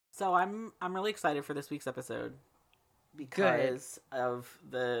So I'm really excited for this week's episode because of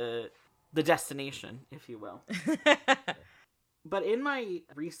the destination, if you will. But in my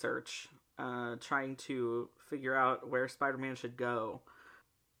research, trying to figure out where Spider-Man should go,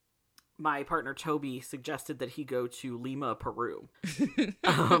 my partner Toby suggested that he go to Lima, Peru.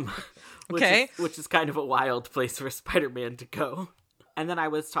 Which is kind of a wild place for Spider-Man to go. And then I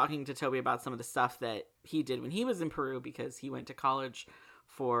was talking to Toby about some of the stuff that he did when he was in Peru, because he went to college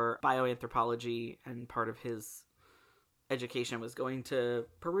for bioanthropology, and part of his education was going to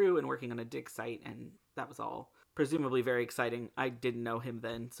Peru and working on a dig site, and that was all presumably very exciting. I didn't know him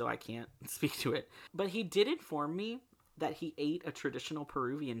then, so I can't speak to it. But he did inform me that he ate a traditional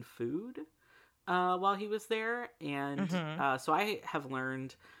Peruvian food while he was there. And so I have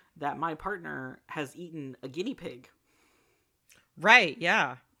learned that my partner has eaten a guinea pig. Right,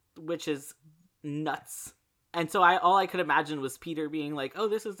 yeah. Which is nuts. And so all I could imagine was Peter being like, oh,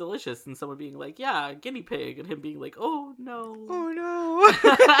 this is delicious. And someone being like, yeah, guinea pig. And him being like, oh, no. Oh,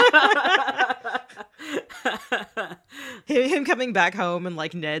 no. him coming back home and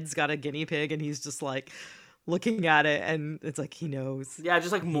like Ned's got a guinea pig and he's just like looking at it and it's like he knows. Yeah,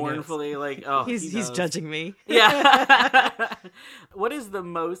 just like mournfully like, oh, he's judging me. Yeah. What is the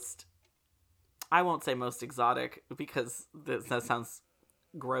most, I won't say most exotic because that sounds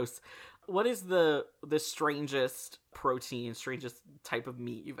gross. What is the strangest strangest type of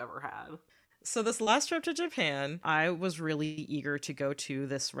meat you've ever had? So this last trip to Japan, I was really eager to go to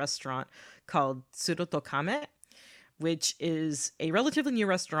this restaurant called Tsurutokame, which is a relatively new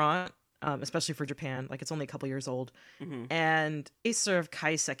restaurant, especially for Japan. Like, it's only a couple years old. Mm-hmm. And they serve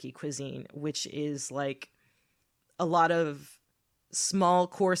kaiseki cuisine, which is like a lot of small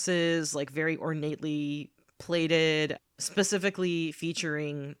courses, like very ornately plated, specifically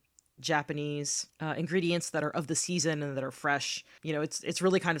featuring Japanese ingredients that are of the season and that are fresh. You know, it's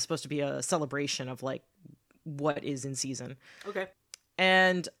really kind of supposed to be a celebration of like what is in season. Okay.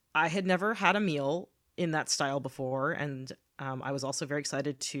 And I had never had a meal in that style before, and I was also very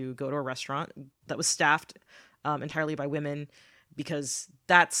excited to go to a restaurant that was staffed entirely by women, because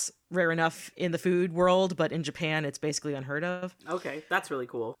that's rare enough in the food world, but in Japan it's basically unheard of. Okay, that's really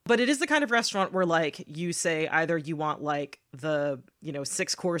cool. But it is the kind of restaurant where like you say either you want like the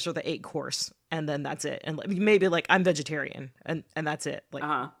 6 course or the 8 course, and then that's it. And maybe like I'm vegetarian, and that's it.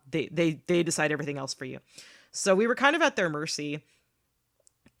 Like they decide everything else for you. So we were kind of at their mercy.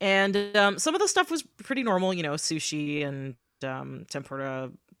 And some of the stuff was pretty normal, sushi and tempura,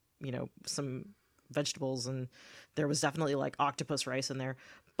 some vegetables, and there was definitely like octopus rice in there.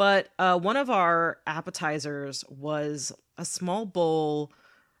 But one of our appetizers was a small bowl.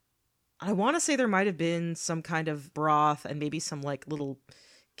 I want to say there might have been some kind of broth and maybe some like little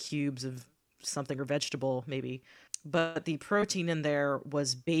cubes of something or vegetable maybe. But the protein in there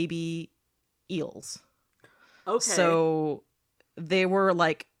was baby eels. Okay. So they were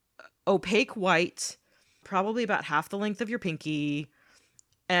like opaque white, probably about half the length of your pinky.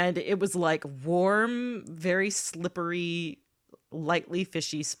 And it was like warm, very slippery, lightly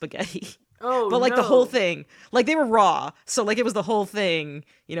fishy spaghetti. Oh, but like no. The whole thing, like they were raw. So like it was the whole thing,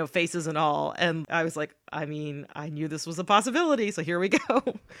 faces and all. And I was like, I knew this was a possibility. So here we go.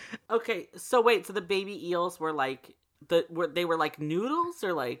 Okay. So wait, so the baby eels were like, they were like noodles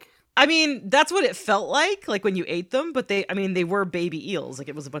or like? That's what it felt like when you ate them. But they were baby eels. Like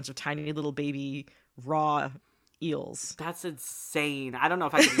it was a bunch of tiny little baby raw eels. That's insane. I don't know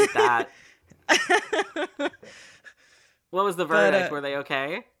if I can eat that. What was the verdict? Were they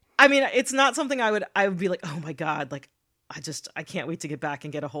okay? It's not something I would be like, oh my God, like I can't wait to get back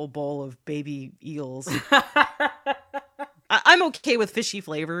and get a whole bowl of baby eels. I'm okay with fishy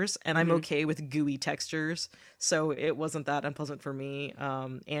flavors, and I'm okay with gooey textures, so it wasn't that unpleasant for me.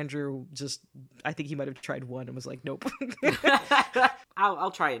 Andrew I think he might have tried one and was like, nope.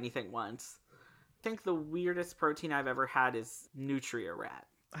 I'll try anything once. I think the weirdest protein I've ever had is nutria rat.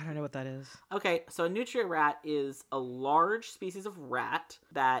 I don't know what that is. Okay, so a nutria rat is a large species of rat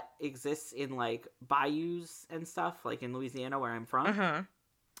that exists in like bayous and stuff, like in Louisiana where I'm from. Uh-huh.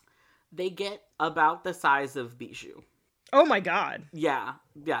 They get about the size of Bijou. Oh my God. Yeah,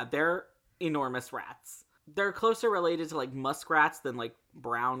 they're enormous rats. They're closer related to like muskrats than like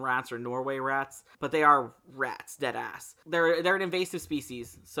brown rats or Norway rats, but they are rats, dead ass. They're an invasive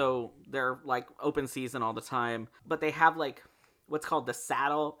species, so they're like open season all the time, but they have like what's called the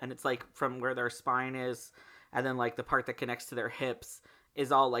saddle, and it's like from where their spine is, and then like the part that connects to their hips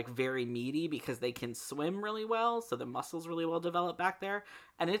is all like very meaty because they can swim really well, so the muscles really well developed back there,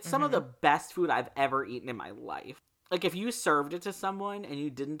 and it's some of the best food I've ever eaten in my life. like if you served it to someone and you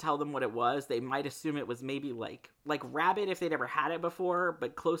didn't tell them what it was, they might assume it was maybe like rabbit if they'd ever had it before,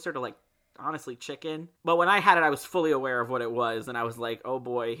 but closer to like honestly chicken. But when I had it, I was fully aware of what it was, and I was like, oh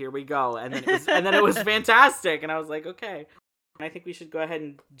boy, here we go. And then it was fantastic, and I was like, okay. I think we should go ahead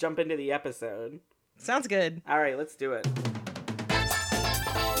and jump into the episode. Sounds good. All right, let's do it.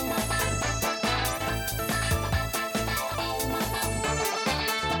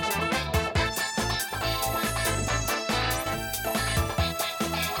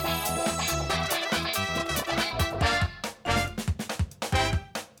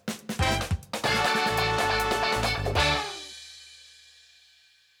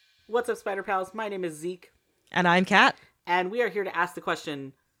 What's up, Spider Pals? My name is Zeke. And I'm Cat. And we are here to ask the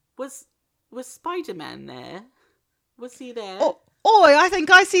question, was Spider-Man there? Was he there? Oh, oi, I think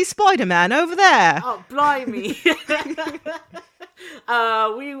I see Spider-Man over there. Oh, blimey.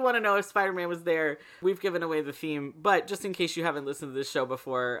 We want to know if Spider-Man was there. We've given away the theme, but just in case you haven't listened to this show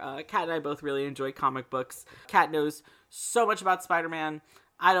before, Kat and I both really enjoy comic books. Kat knows so much about Spider-Man.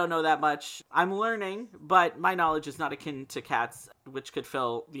 I don't know that much. I'm learning, but my knowledge is not akin to Kat's, which could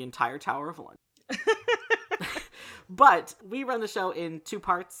fill the entire Tower of London. But we run the show in two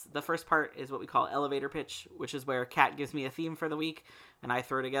parts. The first part is what we call elevator pitch, which is where Kat gives me a theme for the week, and I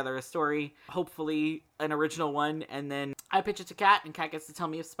throw together a story, hopefully an original one, and then I pitch it to Kat, and Kat gets to tell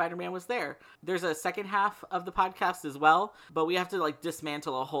me if Spider-Man was there. There's a second half of the podcast as well, but we have to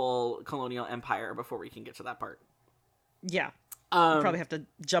dismantle a whole colonial empire before we can get to that part. Yeah. You probably have to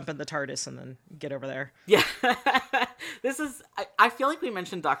jump in the TARDIS and then get over there. Yeah. I feel like we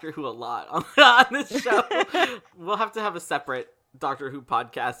mentioned Doctor Who a lot on this show. We'll have to have a separate Doctor Who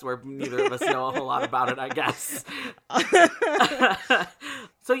podcast where neither of us know a whole lot about it, I guess.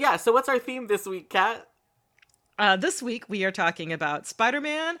 So what's our theme this week, Kat? This week we are talking about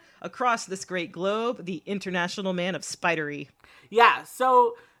Spider-Man across this great globe, the international man of Spidery. Yeah,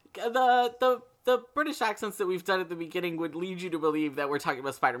 so the British accents that we've done at the beginning would lead you to believe that we're talking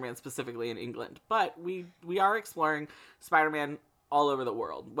about Spider-Man specifically in England. But we are exploring Spider-Man all over the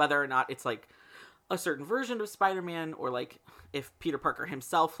world, whether or not it's like a certain version of Spider-Man or like if Peter Parker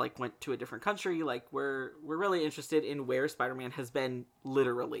himself went to a different country. We're really interested in where Spider-Man has been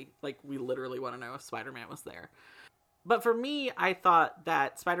literally. We literally want to know if Spider-Man was there. But for me, I thought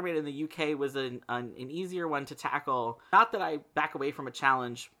that Spider-Man in the UK was an easier one to tackle. Not that I back away from a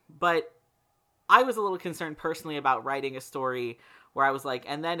challenge, but I was a little concerned personally about writing a story where I was like,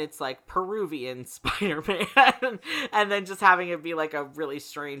 and then it's Peruvian Spider-Man, and then just having it be a really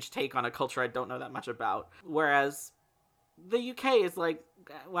strange take on a culture I don't know that much about. Whereas the UK is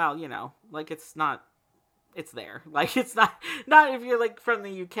it's not, it's there. It's not if you're from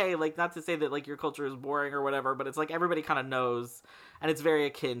the UK, not to say that your culture is boring or whatever, but it's everybody kind of knows, and it's very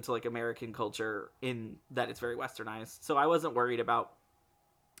akin to American culture in that it's very westernized. So I wasn't worried about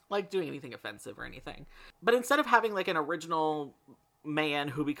doing anything offensive or anything. But instead of having an original man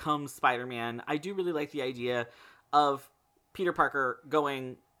who becomes Spider-Man, I do really like the idea of Peter Parker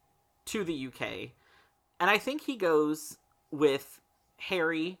going to the UK. And I think he goes with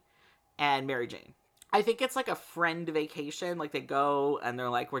Harry and Mary Jane. I think it's a friend vacation. They go and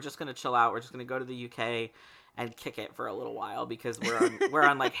they're we're just going to chill out. We're just going to go to the UK and kick it for a little while because we're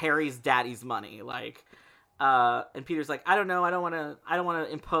on Harry's daddy's money. And Peter's I don't know, I don't want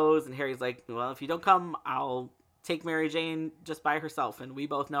to impose. And Harry's well, if you don't come, I'll take Mary Jane just by herself. And we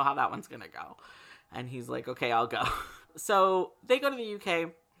both know how that one's going to go. And he's okay, I'll go. So they go to the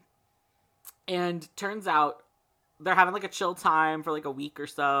UK, and turns out they're having a chill time for a week or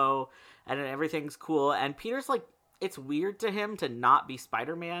so, and everything's cool. And Peter's it's weird to him to not be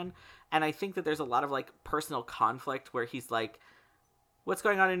Spider-Man. And I think that there's a lot of personal conflict where he's what's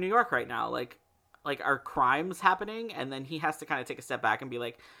going on in New York right now? Are crimes happening? And then he has to kind of take a step back and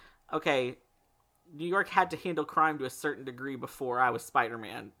be okay, New York had to handle crime to a certain degree before I was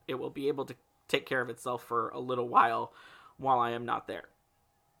Spider-Man. It will be able to take care of itself for a little while I am not there.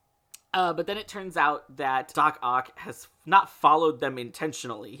 But then it turns out that Doc Ock has not followed them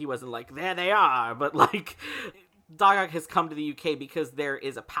intentionally. He wasn't there they are, but Doc Ock has come to the UK because there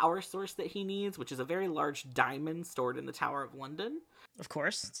is a power source that he needs, which is a very large diamond stored in the Tower of London. Of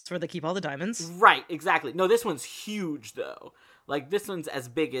course. It's where they keep all the diamonds. Right, exactly. No, this one's huge, though. This one's as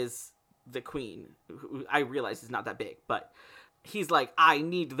big as the Queen, who I realize is not that big, but he's I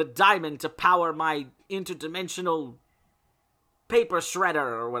need the diamond to power my interdimensional paper shredder,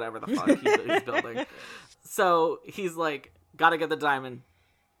 or whatever the fuck he's building. So he's gotta get the diamond.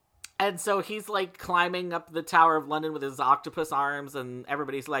 And so he's climbing up the Tower of London with his octopus arms, and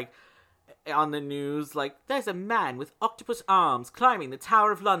everybody's on the news, like, there's a man with octopus arms climbing the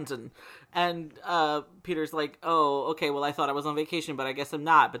Tower of London. And Peter's like, oh, okay, well, I thought I was on vacation, but I guess I'm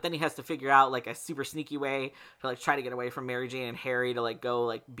not. But then he has to figure out, like, a super sneaky way to, like, try to get away from Mary Jane and Harry to, like, go,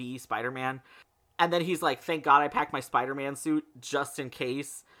 like, be Spider-Man. And then he's like, thank God I packed my Spider-Man suit just in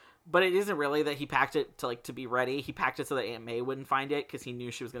case. But it isn't really that he packed it to, like, to be ready. He packed it so that Aunt May wouldn't find it because he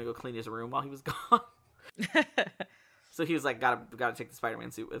knew she was going to go clean his room while he was gone. So he was like, gotta take the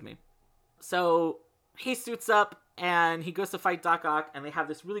Spider-Man suit with me. So he suits up and he goes to fight Doc Ock, and they have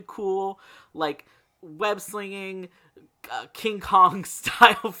this really cool, like, web-slinging King Kong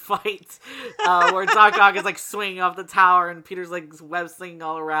style fight where Doc Ock is, like, swinging off the tower and Peter's, like, web-slinging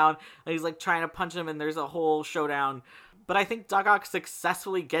all around, and he's, like, trying to punch him, and there's a whole showdown. But I think Doc Ock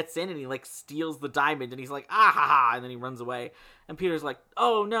successfully gets in and he, like, steals the diamond, and he's like, ah ha ha, and then he runs away. And Peter's like,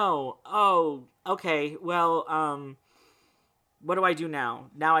 oh no, oh, okay, well, what do I do now?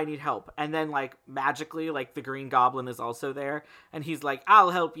 Now I need help. And then, like, magically, like, the Green Goblin is also there. And he's like,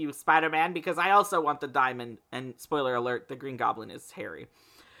 I'll help you, Spider-Man, because I also want the diamond. And spoiler alert, the Green Goblin is Harry.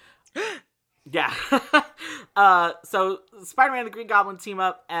 Yeah. So Spider-Man and the Green Goblin team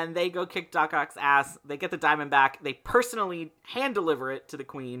up, and they go kick Doc Ock's ass. They get the diamond back. They personally hand deliver it to the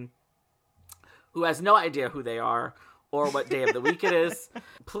Queen, who has no idea who they are or what day of the week it is.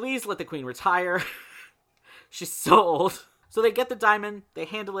 Please let the Queen retire. She's so old. So they get the diamond, they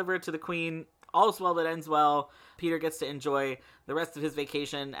hand deliver it to the Queen. All's well that ends well. Peter gets to enjoy the rest of his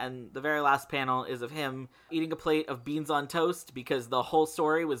vacation, and the very last panel is of him eating a plate of beans on toast, because the whole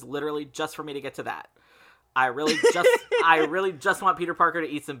story was literally just for me to get to that. I really just want Peter Parker to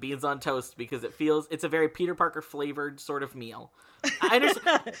eat some beans on toast, because it's a very Peter Parker flavored sort of meal. I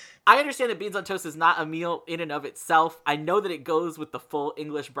understand that beans on toast is not a meal in and of itself. I know that it goes with the full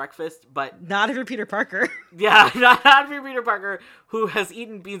English breakfast, but not if you're Peter Parker. Yeah, not if you're Peter Parker, who has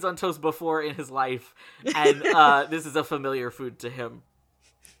eaten beans on toast before in his life, and this is a familiar food to him.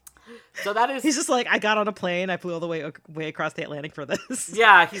 So that is... He's just like, I got on a plane, I flew all the way across the Atlantic for this.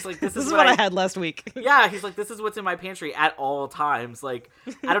 Yeah, he's like, this is what I had last week. Yeah, he's like, this is what's in my pantry at all times. Like,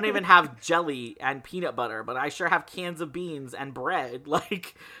 I don't even have jelly and peanut butter, but I sure have cans of beans and bread.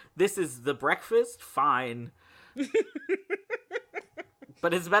 Like, this is the breakfast? Fine.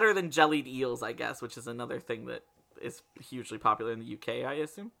 But it's better than jellied eels, I guess, which is another thing that is hugely popular in the UK, I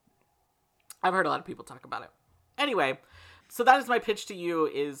assume. I've heard a lot of people talk about it. Anyway... So that is my pitch to you,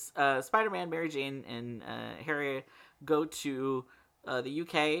 is Spider-Man, Mary Jane, and Harry go to the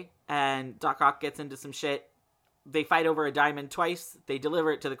UK, and Doc Ock gets into some shit. They fight over a diamond twice. They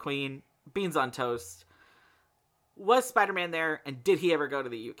deliver it to the Queen. Beans on toast. Was Spider-Man there, and did he ever go to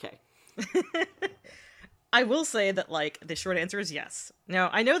the UK? I will say that, like, the short answer is yes. Now,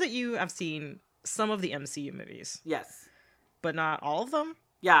 I know that you have seen some of the MCU movies. Yes. But not all of them?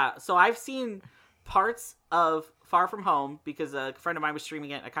 Yeah, so I've seen parts of Far From Home, because a friend of mine was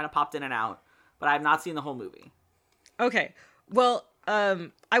streaming it. I kind of popped in and out, but I have not seen the whole movie. Okay. Well, I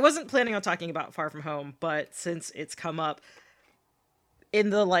wasn't planning on talking about Far From Home, but since it's come up, in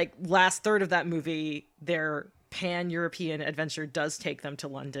the, like, last third of that movie, their pan-European adventure does take them to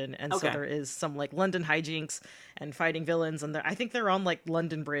London, and so there is some, like, London hijinks and fighting villains, and I think they're on, like,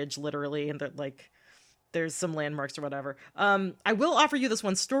 London Bridge, literally, and they're, like... There's some landmarks or whatever. I will offer you this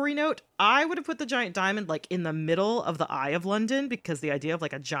one story note. I would have put the giant diamond, like, in the middle of the Eye of London, because the idea of,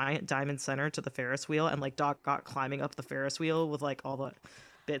 like, a giant diamond center to the Ferris wheel, and, like, Doc Ock climbing up the Ferris wheel with, like, all the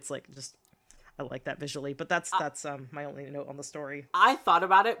bits, like, just... I like that visually, but that's my only note on the story. I thought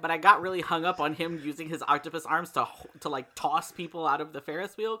about it, but I got really hung up on him using his octopus arms to like toss people out of the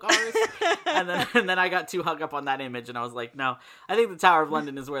Ferris wheel cars, and then I got too hung up on that image, and I was like, no, I think the Tower of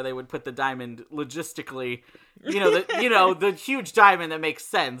London is where they would put the diamond logistically, the huge diamond that makes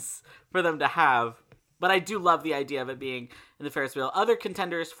sense for them to have. But I do love the idea of it being in the Ferris wheel. Other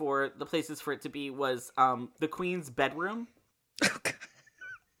contenders for the places for it to be was the Queen's bedroom.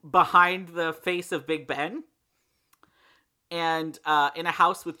 Behind the face of Big Ben, and in a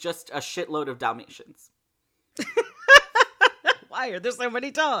house with just a shitload of Dalmatians. Why are there so many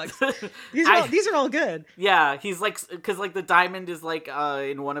dogs? These are all good. Yeah, he's like, because like the diamond is like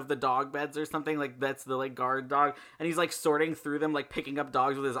in one of the dog beds or something, like that's the like guard dog, and he's like sorting through them, like picking up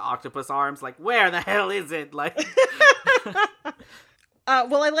dogs with his octopus arms, like where the hell is it? Like.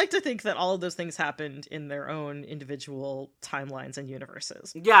 Well, I like to think that all of those things happened in their own individual timelines and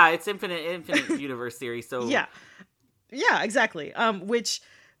universes. Yeah, it's infinite universe theory. So yeah, exactly. Which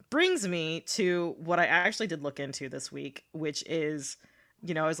brings me to what I actually did look into this week, which is,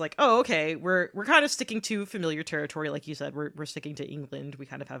 I was like, oh, okay, we're kind of sticking to familiar territory, like you said. We're sticking to England. We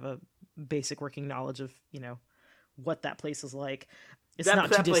kind of have a basic working knowledge of what that place is like. It's that, not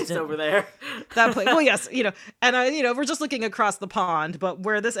that too place distant. over there. That place. Well, yes, and we're just looking across the pond, but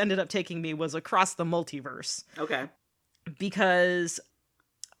where this ended up taking me was across the multiverse. Okay. Because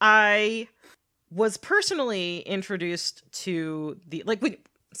I was personally introduced to the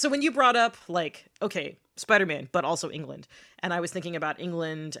when you brought up Spider-Man, but also England, and I was thinking about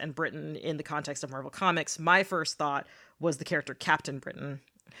England and Britain in the context of Marvel Comics, my first thought was the character Captain Britain,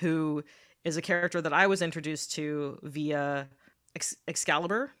 who is a character that I was introduced to via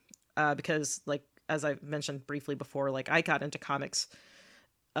Excalibur, because as I mentioned briefly before, I got into comics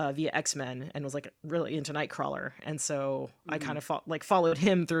via X-Men and was really into Nightcrawler, and so I kind of followed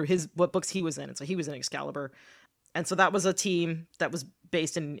him through what books he was in, and so he was in Excalibur, and so that was a team that was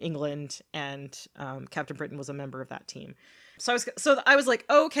based in England, and Captain Britain was a member of that team. So I was like,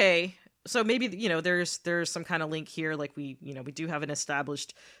 okay, so maybe there's some kind of link here. We do have an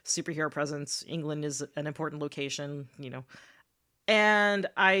established superhero presence. England is an important location, and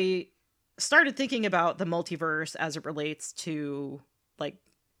I started thinking about the multiverse as it relates to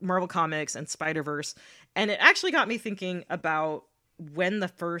Marvel Comics and Spider-Verse, and it actually got me thinking about when the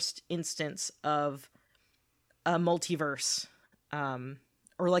first instance of a multiverse,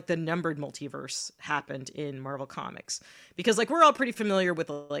 or the numbered multiverse, happened in Marvel Comics, because we're all pretty familiar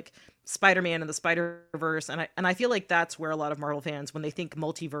with Spider-Man and the Spider-Verse, and I feel like that's where a lot of Marvel fans, when they think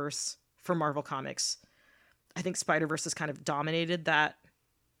multiverse for Marvel Comics, I think Spider-Verse has kind of dominated that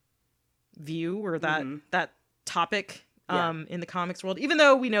view, or that topic. In the comics world, even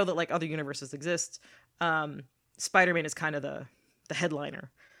though we know that other universes exist, Spider-Man is kind of the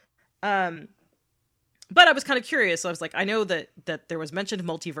headliner. But I was kind of curious. So I was I know that there was mentioned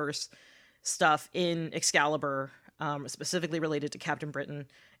multiverse stuff in Excalibur, specifically related to Captain Britain,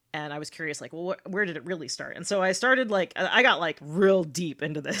 and I was curious, where did it really start? And so I started I got real deep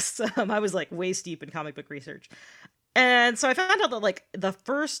into this. I was waist deep in comic book research, and so I found out that the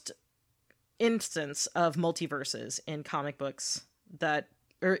first instance of multiverses in comic books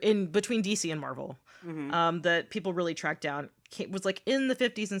in between DC and Marvel, that people really tracked down was in the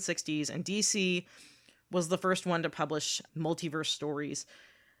 50s and 60s, and DC was the first one to publish multiverse stories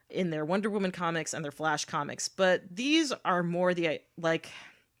in their Wonder Woman comics and their Flash comics. But these are more the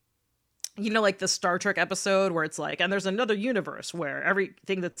the Star Trek episode where it's and there's another universe where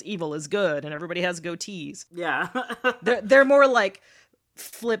everything that's evil is good and everybody has goatees. Yeah. they're more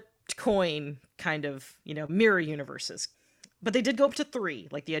flip coin kind of mirror universes, but they did go up to 3,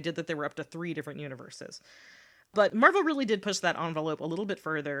 the idea that there were up to 3 different universes. But Marvel really did push that envelope a little bit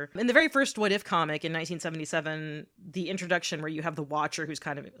further. In the very first What If comic in 1977, the introduction where you have the Watcher who's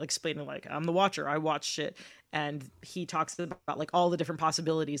kind of explaining I'm the Watcher, I watch shit, and he talks about all the different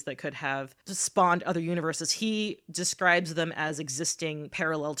possibilities that could have spawned other universes. He describes them as existing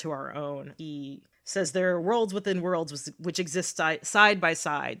parallel to our own. He says there are worlds within worlds which exist side by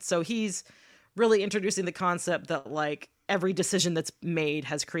side. So he's really introducing the concept that every decision that's made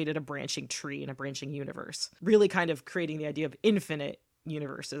has created a branching tree and a branching universe, really kind of creating the idea of infinite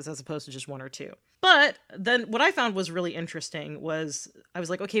universes as opposed to just 1 or 2. But then what I found was really interesting was I was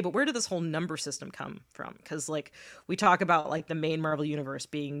okay, but where did this whole number system come from? Because we talk about the main Marvel universe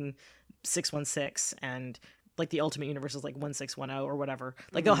being 616, and the Ultimate Universe is 1610 or whatever.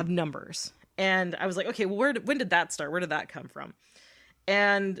 They'll have numbers. And I was okay, well, when did that start? Where did that come from?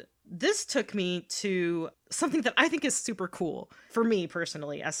 And this took me to something that I think is super cool for me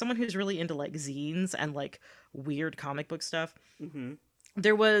personally, as someone who's really into zines and weird comic book stuff. Mm-hmm.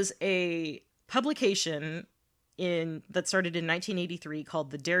 There was a publication that started in 1983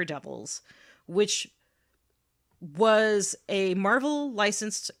 called The Daredevils, which was a Marvel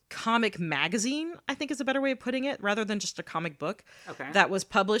licensed comic magazine, I think is a better way of putting it, rather than just a comic book. Okay. That was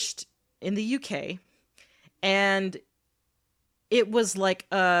published in the UK, and it was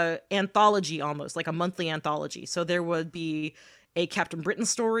a anthology, almost a monthly anthology. So there would be a Captain Britain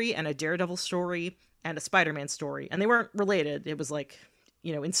story and a Daredevil story and a Spider-Man story, and they weren't related. It was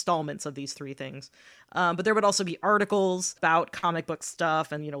installments of these 3 things. But there would also be articles about comic book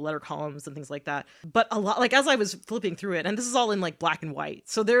stuff and, letter columns and things like that. But a lot, as I was flipping through it, and this is all in black and white.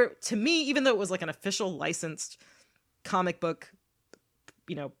 So there, to me, even though it was an official licensed comic book,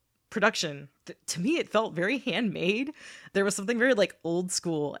 production, to me, it felt very handmade. There was something very old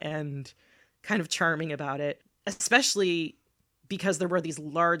school and kind of charming about it, especially because there were these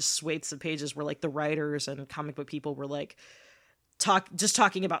large swathes of pages where the writers and comic book people were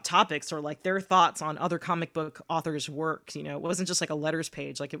talking about topics or their thoughts on other comic book authors' work. It wasn't just a letters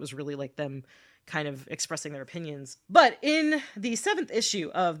page. It was really them kind of expressing their opinions. But in the 7th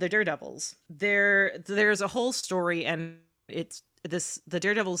issue of the Daredevils, there's a whole story, and it's the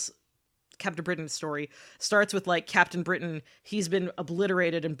Daredevils Captain Britain's story starts with like Captain Britain. He's been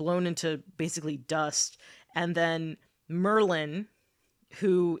obliterated and blown into basically dust. And then Merlin,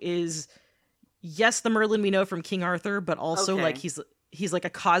 who is, yes, the Merlin we know from King Arthur, but also like he's like a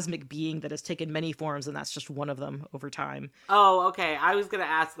cosmic being that has taken many forms, and that's just one of them over time. Oh, okay. I was gonna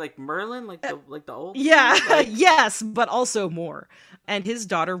ask, like, Merlin, like the old. Yeah, like... yes, but also more. And his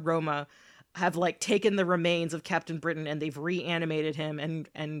daughter Roma have like taken the remains of Captain Britain and they've reanimated him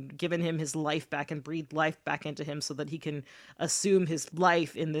and given him his life back and breathed life back into him so that he can assume his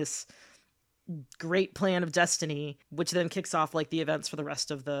life in this great plan of destiny, which then kicks off like the events for the rest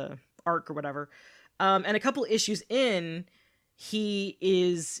of the arc or whatever. And a couple issues in, he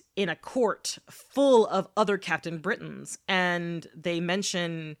is in a court full of other Captain Britons, and they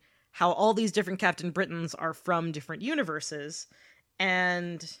mention how all these different Captain Britons are from different universes,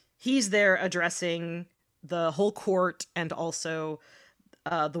 and he's there addressing the whole court and also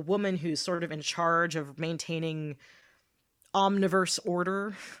the woman who's sort of in charge of maintaining omniverse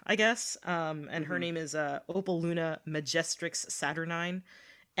order, I guess. And her name is Opal Luna Majestrix Saturnine.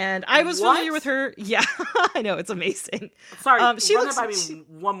 And I was familiar with her. Yeah, I know, it's amazing. Sorry, she run that by me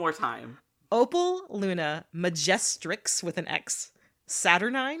one more time. Opal Luna Majestrix with an X.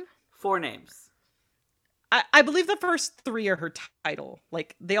 Saturnine? 4 names. I believe the first 3 are her title.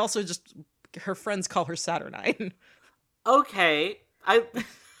 Like, they also just, her friends call her Saturnine. Okay. All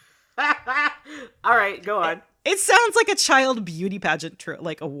right, go on. It sounds like a child beauty pageant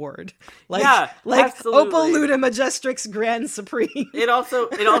like award. Like, yeah, like absolutely. Opal Luna Majestrix Grand Supreme. It also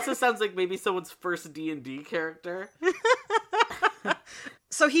sounds like maybe someone's first D&D character.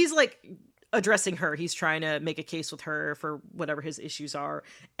 So he's like addressing her. He's trying to make a case with her for whatever his issues are.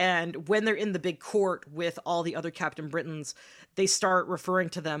 And when they're in the big court with all the other Captain Britons, they start referring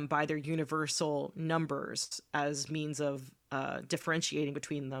to them by their universal numbers as means of differentiating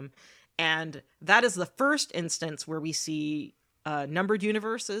between them. And that is the first instance where we see numbered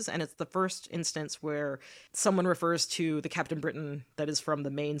universes, and it's the first instance where someone refers to the Captain Britain that is from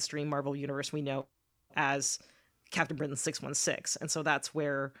the mainstream Marvel universe we know as Captain Britain 616. And so that's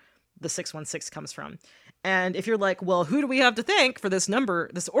where the 616 comes from. And if you're like, well, who do we have to thank for this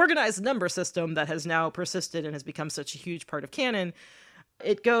organized number system that has now persisted and has become such a huge part of canon?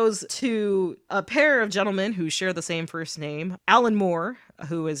 It goes to a pair of gentlemen who share the same first name. Alan Moore,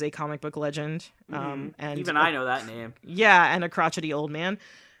 who is a comic book legend. And even I know that name. Yeah, and a crotchety old man.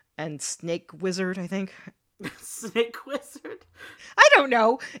 And Snake Wizard, I think. Snake Wizard? I don't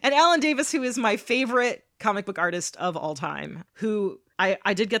know. And Alan Davis, who is my favorite comic book artist of all time, who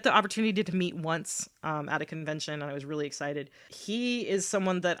I did get the opportunity to meet once at a convention, and I was really excited. He is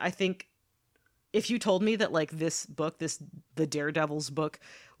someone that I think, if you told me that like this book, the Daredevils book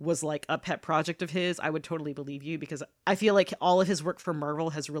was like a pet project of his, I would totally believe you, because I feel like all of his work for Marvel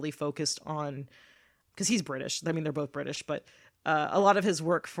has really focused on, because he's British. I mean, they're both British, but a lot of his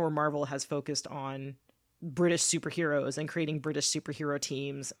work for Marvel has focused on British superheroes and creating British superhero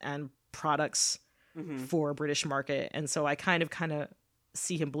teams and products for British market. And so I kind of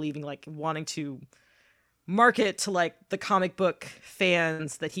see him believing, like, wanting to market to like the comic book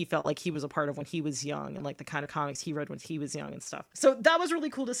fans that he felt like he was a part of when he was young, and like the kind of comics he read when he was young and stuff. So that was really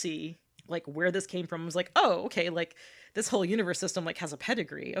cool to see like where this came from. I was like, oh, okay, like this whole universe system like has a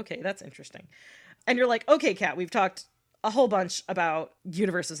pedigree. Okay, that's interesting. And you're like, okay, Kat, we've talked a whole bunch about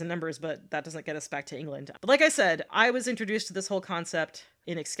universes and numbers, but that doesn't get us back to England. But like I said, I was introduced to this whole concept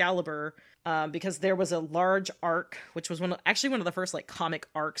in Excalibur because there was a large arc, which was one of the first like comic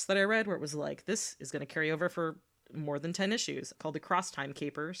arcs that I read, where it was like, this is going to carry over for more than 10 issues, called the Cross Time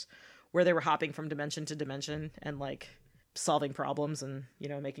Capers, where they were hopping from dimension to dimension and like solving problems and, you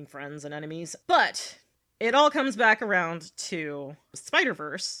know, making friends and enemies. But it all comes back around to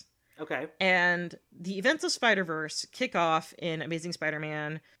Spider-Verse. Okay. And the events of Spider-Verse kick off in Amazing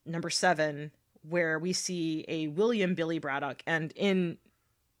Spider-Man number 7, where we see a William Billy Braddock. And in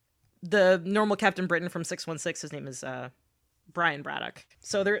the normal Captain Britain from 616, his name is Brian Braddock.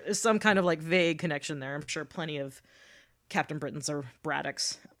 So there is some kind of like vague connection there. I'm sure plenty of Captain Britons are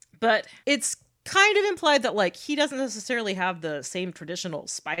Braddocks. But it's kind of implied that like he doesn't necessarily have the same traditional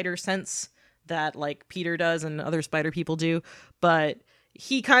spider sense that like Peter does and other spider people do, but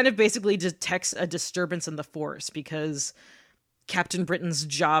he kind of basically detects a disturbance in the force because Captain Britain's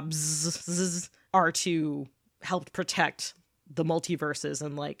jobs are to help protect the multiverses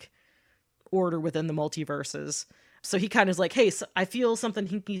and like order within the multiverses. So he kind of is like, hey, so I feel something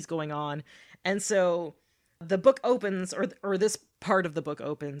hinky's going on. And so the book opens, or this part of the book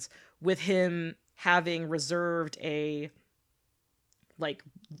opens, with him having reserved a like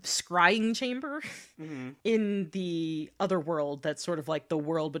scrying chamber in the other world that's sort of like the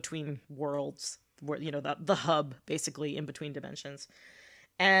world between worlds, where, you know, the hub basically in between dimensions.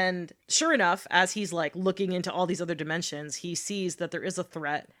 And sure enough, as he's like looking into all these other dimensions, he sees that there is a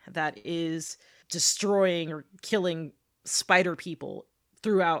threat that is destroying or killing spider people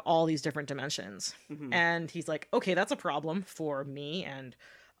throughout all these different dimensions. And he's like, okay, that's a problem for me and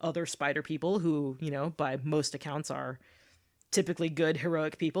other spider people who, you know, by most accounts are typically good,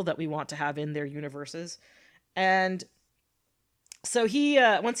 heroic people that we want to have in their universes. And so he,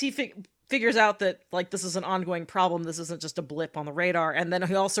 once he figures out that, like, this is an ongoing problem, this isn't just a blip on the radar, and then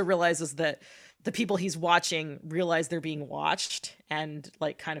he also realizes that the people he's watching realize they're being watched and,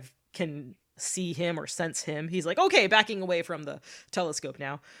 like, kind of can see him or sense him. He's like, okay, backing away from the telescope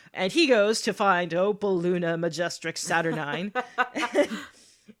now. And he goes to find Opal Luna Majestrix Saturnine.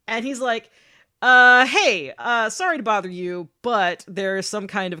 And he's like, hey, sorry to bother you, but there's some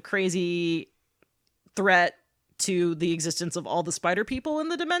kind of crazy threat to the existence of all the spider people in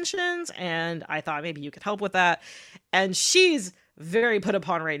the dimensions, and I thought maybe you could help with that. And she's very put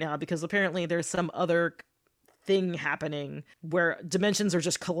upon right now because apparently there's some other thing happening where dimensions are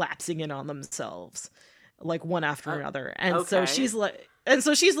just collapsing in on themselves, like one after another. And so she's like,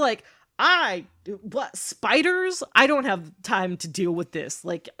 what, spiders? I don't have time to deal with this.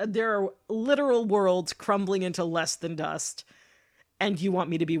 Like, there are literal worlds crumbling into less than dust, and you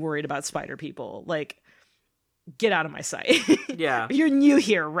want me to be worried about spider people? Like, get out of my sight. Yeah. You're new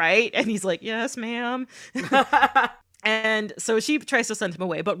here, right? And he's like, yes, ma'am. And so she tries to send him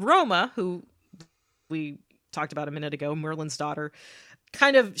away. But Roma, who we talked about a minute ago, Merlin's daughter,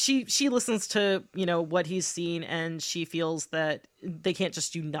 kind of, she listens to, you know, what he's seen, and she feels that they can't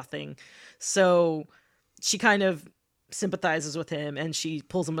just do nothing. So she kind of sympathizes with him, and she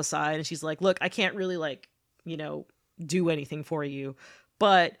pulls him aside, and she's like, look, I can't really, like, you know, do anything for you,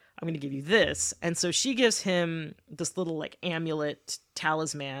 but I'm going to give you this. And so she gives him this little, like, amulet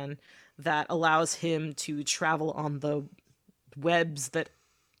talisman that allows him to travel on the webs that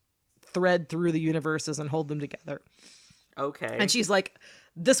thread through the universes and hold them together. Okay. And she's like,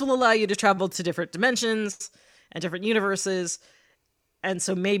 this will allow you to travel to different dimensions and different universes. And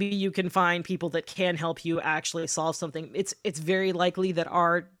so maybe you can find people that can help you actually solve something. It's very likely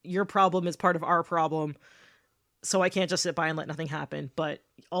that your problem is part of our problem. So I can't just sit by and let nothing happen. But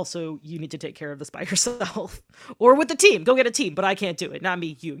also, you need to take care of this by yourself. Or with the team. Go get a team. But I can't do it. Not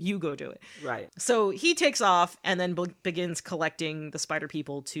me, you. You go do it. Right. So he takes off and then begins collecting the spider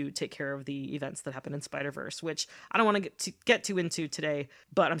people to take care of the events that happen in Spider-Verse, which I don't want to get too into today,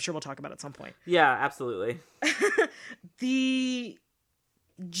 but I'm sure we'll talk about at some point. Yeah, absolutely. The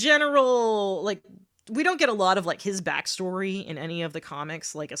general, like, we don't get a lot of, like, his backstory in any of the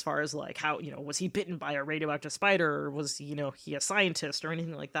comics, like, as far as, like, how, you know, was he bitten by a radioactive spider, or was, you know, he a scientist or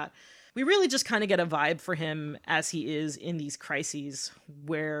anything like that. We really just kind of get a vibe for him as he is in these crises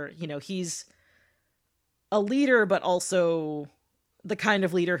where, you know, he's a leader, but also the kind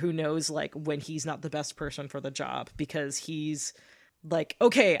of leader who knows, like, when he's not the best person for the job, because he's like,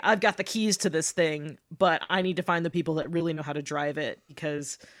 okay, I've got the keys to this thing, but I need to find the people that really know how to drive it,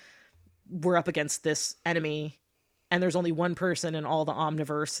 because we're up against this enemy, and there's only one person in all the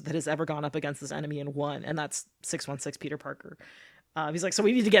Omniverse that has ever gone up against this enemy and won, and that's 616 Peter Parker. He's like, so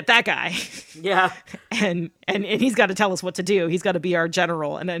we need to get that guy. Yeah. and he's got to tell us what to do. He's got to be our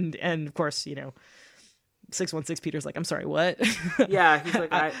general. And of course, you know, 616 Peter's like, I'm sorry, what? Yeah, he's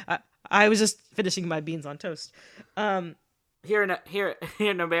like, I was just finishing my beans on toast. Here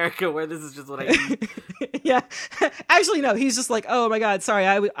in America, where this is just what I eat. Yeah, actually, no. He's just like, oh my god, sorry,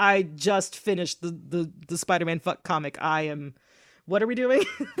 I just finished the Spider-Man fuck comic. I am. What are we doing?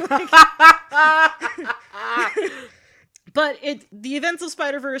 But the events of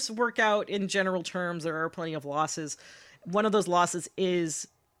Spider-Verse work out in general terms. There are plenty of losses. One of those losses is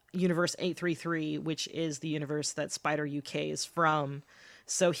Universe 833, which is the universe that Spider UK is from.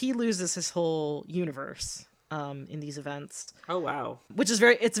 So he loses his whole universe in these events. Oh, wow. Which is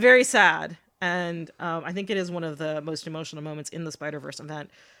it's very sad. And I think it is one of the most emotional moments in the Spider-Verse event.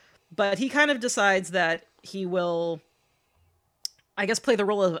 But he kind of decides that he will, I guess, play the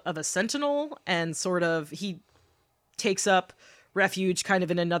role of a sentinel, and sort of he takes up refuge kind of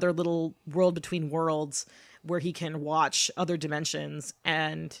in another little world between worlds where he can watch other dimensions.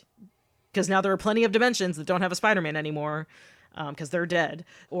 And because now there are plenty of dimensions that don't have a Spider-Man anymore, because they're dead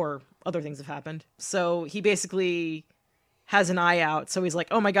or other things have happened. So he basically has an eye out. So he's like,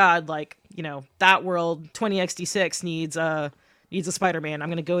 oh my god, like, you know, that world 20xd6 needs a Spider-Man. I'm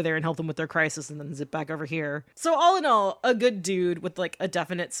gonna go there and help them with their crisis, and then zip back over here. So all in all, a good dude with, like, a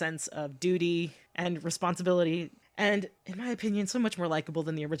definite sense of duty and responsibility. And in my opinion, so much more likable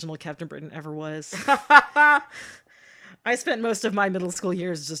than the original Captain Britain ever was. I spent most of my middle school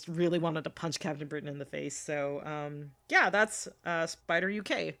years just really wanted to punch Captain Britain in the face. So, yeah, that's Spider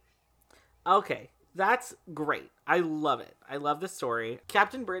UK. Okay, that's great. I love it. I love the story.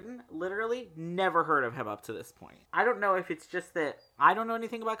 Captain Britain, literally never heard of him up to this point. I don't know if it's just that I don't know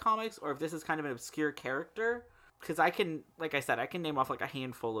anything about comics or if this is kind of an obscure character. Because I can, like I said, I can name off like a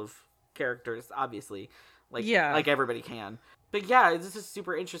handful of characters, obviously. Like everybody can. But yeah, this is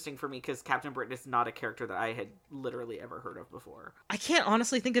super interesting for me because Captain Britain is not a character that I had literally ever heard of before. I can't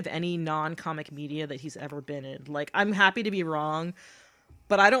honestly think of any non-comic media that he's ever been in. Like, I'm happy to be wrong,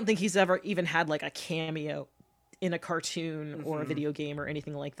 but I don't think he's ever even had like a cameo in a cartoon or a video game or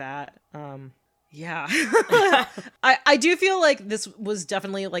anything like that. Yeah. I do feel like this was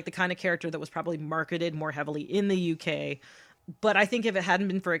definitely like the kind of character that was probably marketed more heavily in the UK. But I think if it hadn't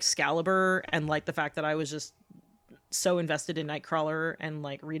been for Excalibur and like the fact that I was just so invested in Nightcrawler and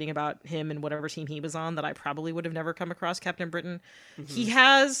like reading about him and whatever team he was on, that I probably would have never come across Captain Britain. He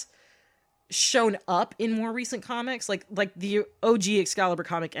has shown up in more recent comics. Like the OG Excalibur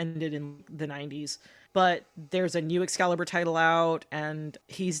comic ended in the 90s, but there's a new Excalibur title out, and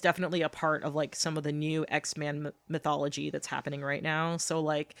he's definitely a part of like some of the new X-Men mythology that's happening right now. So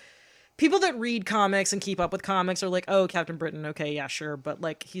like people that read comics and keep up with comics are like, oh, Captain Britain, okay, yeah, sure. But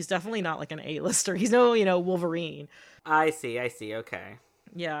like, he's definitely not like an A-lister. He's no, Wolverine. I see. Okay.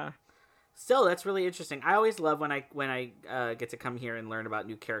 Yeah. Still, that's really interesting. I always love when I get to come here and learn about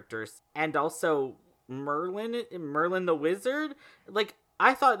new characters. And also Merlin the Wizard. Like,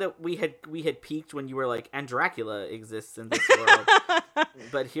 I thought that we had peaked when you were like, and Dracula exists in this world.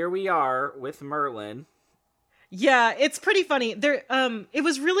 But here we are with Merlin. Yeah, it's pretty funny. There, it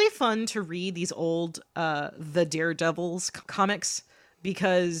was really fun to read these old the Daredevils comics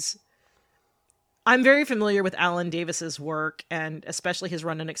because I'm very familiar with Alan Davis's work, and especially his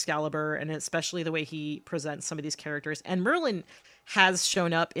run in Excalibur, and especially the way he presents some of these characters. And Merlin has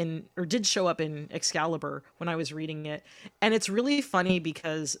did show up in Excalibur when I was reading it. And it's really funny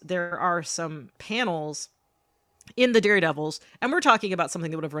because there are some panels in the Daredevils, and we're talking about something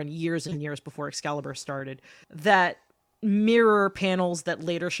that would have run years and years before Excalibur started, that mirror panels that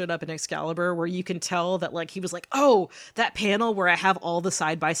later showed up in Excalibur, where you can tell that like he was like, oh, that panel where I have all the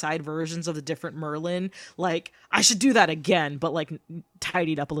side-by-side versions of the different Merlin, like I should do that again, but like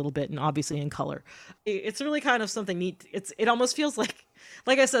tidied up a little bit and obviously in color. It's really kind of something neat. It almost feels like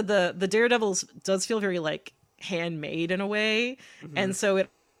I said, the Daredevils does feel very like handmade in a way, and so it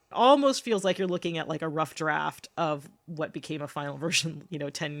almost feels like you're looking at like a rough draft of what became a final version,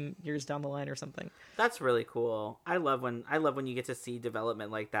 10 years down the line or something. That's really cool. I love when you get to see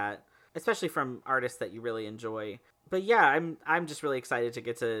development like that, especially from artists that you really enjoy. But yeah, I'm just really excited to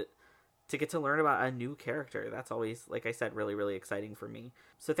get to learn about a new character. That's always, like I said, really, really exciting for me.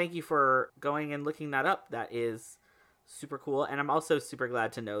 So thank you for going and looking that up. That is super cool. And I'm also super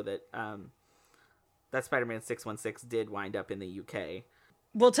glad to know that that Spider-Man 616 did wind up in the UK.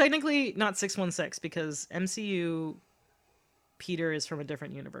 Well, technically not 616 because MCU Peter is from a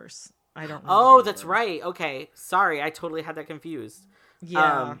different universe. I don't know. Oh, that's right. Okay. Sorry, I totally had that confused.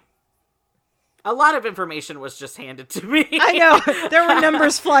 Yeah. A lot of information was just handed to me. I know. There were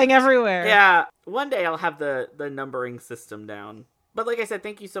numbers flying everywhere. Yeah. One day I'll have the numbering system down. But like I said,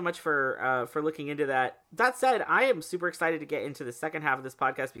 thank you so much for looking into that. That said, I am super excited to get into the second half of this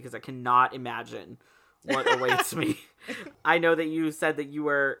podcast because I cannot imagine what awaits me. I know that you said that you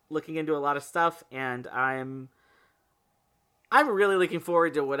were looking into a lot of stuff, and I'm really looking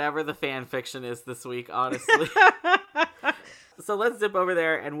forward to whatever the fan fiction is this week, honestly. So let's zip over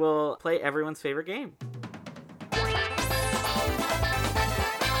there and we'll play everyone's favorite game.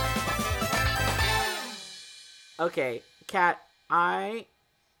 Okay, Kat, I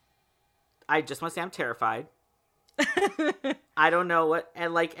just want to say I'm terrified. I don't know what,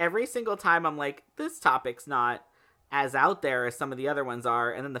 and like every single time I'm like, this topic's not as out there as some of the other ones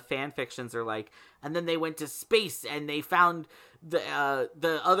are, and then the fan fictions are like, and then they went to space and they found the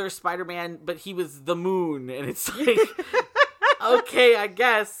other Spider-Man, but he was the moon, and it's like, okay, I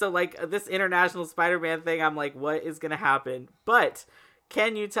guess. So like this international Spider-Man thing, I'm like, what is gonna happen? But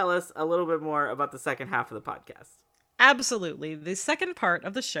can you tell us a little bit more about the second half of the podcast? Absolutely. The second part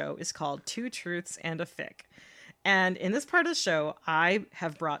of the show is called Two Truths and a Fic. And in this part of the show, I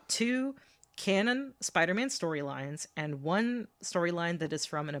have brought two canon Spider-Man storylines and one storyline that is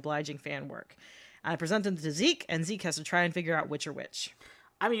from an obliging fan work. I present them to Zeke, and Zeke has to try and figure out which are which.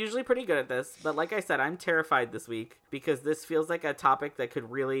 I'm usually pretty good at this, but like I said, I'm terrified this week because this feels like a topic that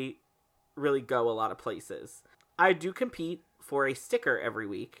could really, really go a lot of places. I do compete for a sticker every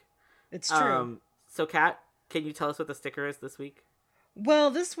week. It's true. So, Kat, Can you tell us what the sticker is this week?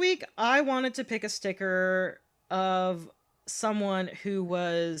 Well, this week I wanted to pick a sticker of someone who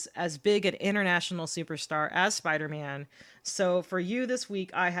was as big an international superstar as Spider-Man. So for you this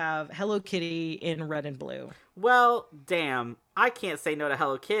week, I have Hello Kitty in red and blue. Well, damn. I can't say no to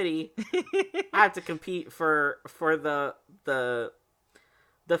Hello Kitty. I have to compete for the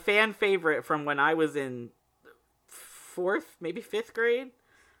fan favorite from when I was in 4th, maybe 5th grade.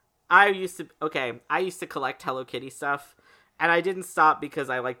 I used to collect Hello Kitty stuff, and I didn't stop because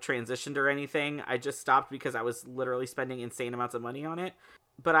I transitioned or anything. I just stopped because I was literally spending insane amounts of money on it.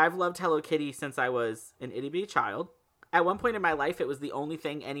 But I've loved Hello Kitty since I was an itty bitty child. At one point in my life, it was the only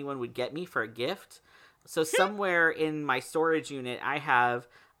thing anyone would get me for a gift. So somewhere in my storage unit, I have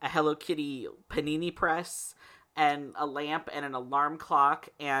a Hello Kitty panini press and a lamp and an alarm clock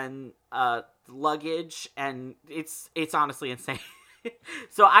and luggage, and it's honestly insane.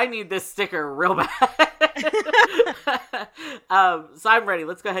 So I need this sticker real bad. So I'm ready.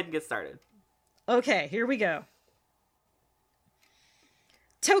 Let's go ahead and get started. Okay, here we go.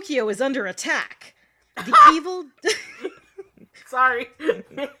 Tokyo is under attack. The evil... Sorry.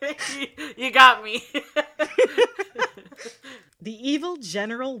 You got me. The evil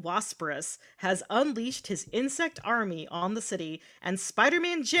General Wasperus has unleashed his insect army on the city, and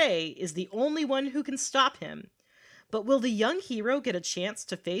Spider-Man J is the only one who can stop him. But will the young hero get a chance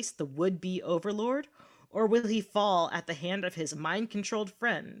to face the would-be overlord, or will he fall at the hand of his mind-controlled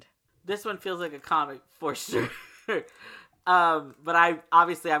friend? This one feels like a comic for sure. But I'm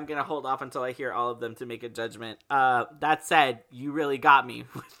gonna hold off until I hear all of them to make a judgment. That said, you really got me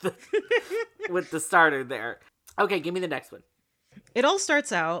with the starter there. Okay, give me the next one. It all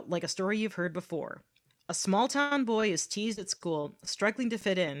starts out like a story you've heard before. A small-town boy is teased at school, struggling to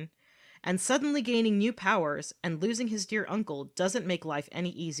fit in, and suddenly gaining new powers and losing his dear uncle doesn't make life any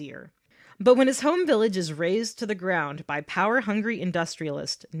easier. But when his home village is razed to the ground by power-hungry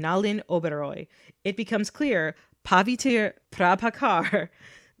industrialist Nalin Oberoi, it becomes clear Pavitir Prabhakar's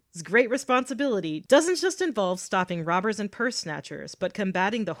great responsibility doesn't just involve stopping robbers and purse snatchers, but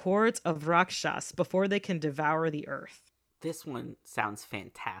combating the hordes of Rakshas before they can devour the earth. This one sounds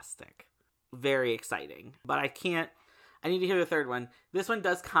fantastic. Very exciting. But I need to hear the third one. This one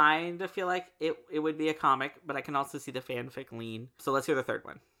does kind of feel like it would be a comic, but I can also see the fanfic lean. So let's hear the third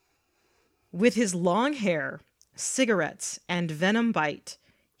one. With his long hair, cigarettes, and venom bite,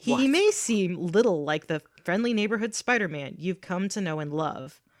 he may seem little like the friendly neighborhood Spider-Man you've come to know and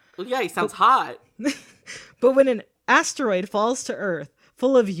love. Well, yeah, he sounds hot. But when an asteroid falls to Earth,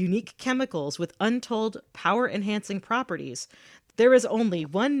 full of unique chemicals with untold power-enhancing properties, there is only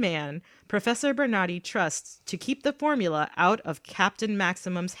one man Professor Bernardi trusts to keep the formula out of Captain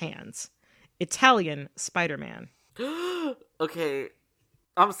Maximum's hands. Italian Spider-Man. Okay,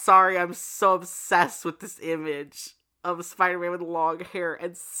 I'm sorry, I'm so obsessed with this image of Spider-Man with long hair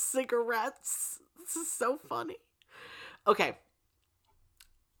and cigarettes. This is so funny. Okay.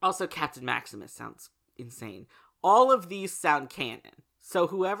 Also, Captain Maximus sounds insane. All of these sound canon. So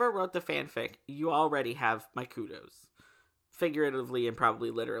whoever wrote the fanfic, you already have my kudos. Figuratively and probably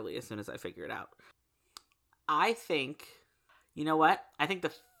literally as soon as I figure it out. I think, you know what? I think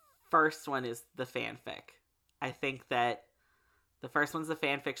the first one is the fanfic. I think that the first one's the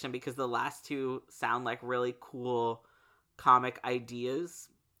fanfiction because the last two sound like really cool comic ideas.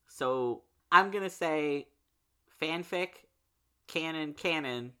 So I'm going to say fanfic,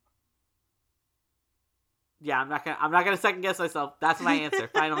 canon. Yeah, I'm not gonna second guess myself. That's my answer.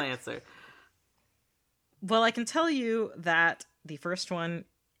 Final answer. Well, I can tell you that the first one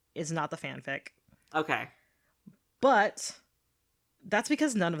is not the fanfic. Okay. But that's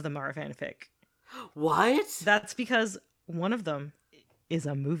because none of them are a fanfic. What? That's because one of them is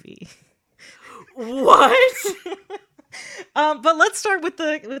a movie. What? But let's start with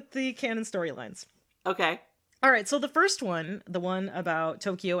the canon storylines. Okay. All right, so the first one, the one about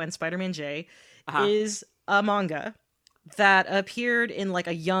Tokyo and Spider-Man J, is a manga that appeared in like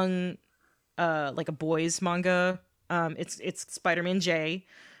a young, like a boys manga. It's Spider-Man J.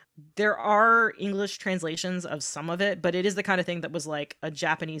 There are English translations of some of it, but it is the kind of thing that was like a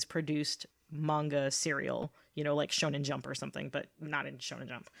Japanese produced manga serial, you know, like Shonen Jump or something, but not in Shonen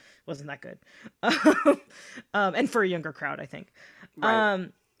Jump. Wasn't that good. And for a younger crowd, I think. Right.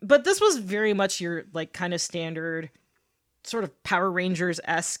 But this was very much your like kind of standard sort of Power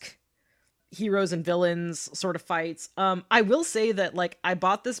Rangers-esque heroes and villains sort of fights. I will say that like I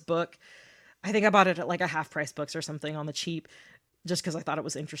bought this book. I think I bought it at like a Half Price Books or something on the cheap, just because I thought it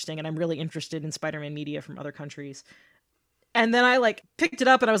was interesting, and I'm really interested in Spider-Man media from other countries. And then I like picked it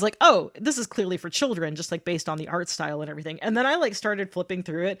up and I was like, oh, this is clearly for children, just like based on the art style and everything. And then I like started flipping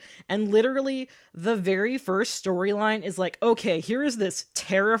through it, and literally the very first storyline is like, okay, here is this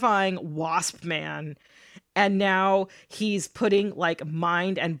terrifying wasp man. And now he's putting like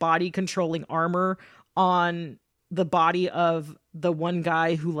mind and body controlling armor on the body of the one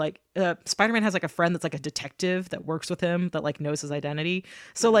guy who like Spider-Man has like a friend that's like a detective that works with him that like knows his identity.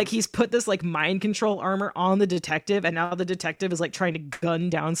 So like he's put this like mind control armor on the detective, and now the detective is like trying to gun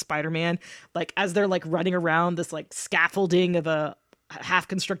down Spider-Man like as they're like running around this like scaffolding of a half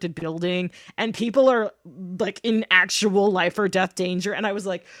constructed building, and people are like in actual life or death danger. And I was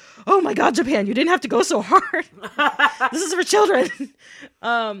like, oh my god, Japan, you didn't have to go so hard. This is for children.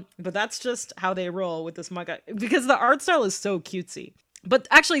 But that's just how they roll with this manga, because the art style is so cutesy. But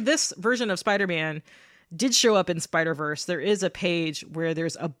actually this version of Spider-Man did show up in Spider-Verse. There is a page where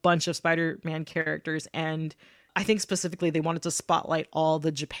there's a bunch of Spider-Man characters, and I think specifically they wanted to spotlight all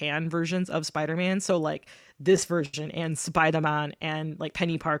the Japan versions of Spider-Man. So like this version and Spider-Man and like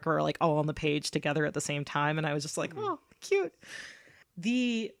Penny Parker are like all on the page together at the same time. And I was just like, oh, cute.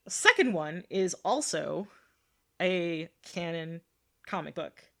 The second one is also a canon comic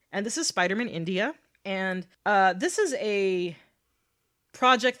book. And this is Spider-Man India. And this is a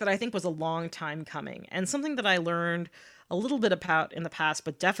project that I think was a long time coming, and something that I learned a little bit about in the past,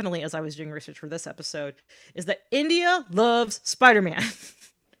 but definitely as I was doing research for this episode, is that India loves Spider-Man.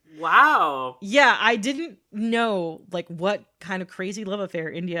 Wow. Yeah, I didn't know like what kind of crazy love affair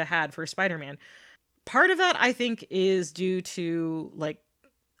India had for Spider-Man. Part of that, I think, is due to like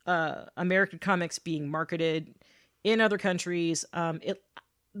American comics being marketed in other countries.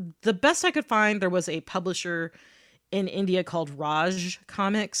 The best I could find, there was a publisher in India called Raj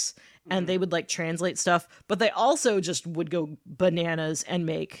Comics, and they would like translate stuff, but they also just would go bananas and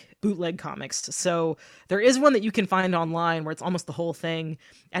make bootleg comics. So there is one that you can find online where it's almost the whole thing,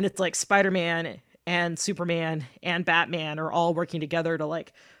 and it's like Spider-Man and Superman and Batman are all working together to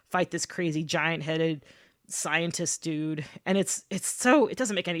like fight this crazy giant-headed scientist dude. And it's so, it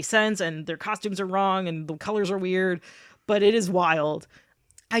doesn't make any sense, and their costumes are wrong and the colors are weird, but it is wild.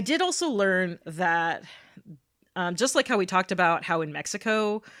 I did also learn that just like how we talked about how in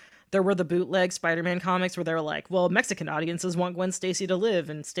Mexico there were the bootleg Spider-Man comics where they were like, well, Mexican audiences want Gwen Stacy to live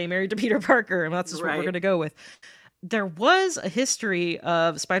and stay married to Peter Parker, and that's just what we're going to go with. There was a history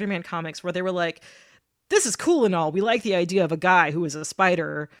of Spider-Man comics where they were like, this is cool and all, we like the idea of a guy who is a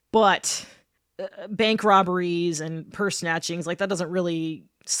spider, but bank robberies and purse snatchings, like that doesn't really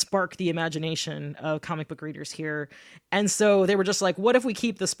spark the imagination of comic book readers here. And so they were just like, what if we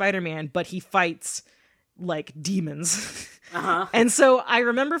keep the Spider-Man, but he fights like demons? And so I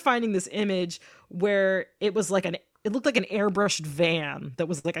remember finding this image where it was like it looked like an airbrushed van that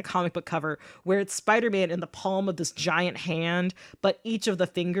was like a comic book cover, where it's Spider-Man in the palm of this giant hand, but each of the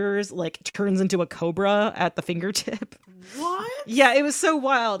fingers like turns into a cobra at the fingertip. What? Yeah, it was so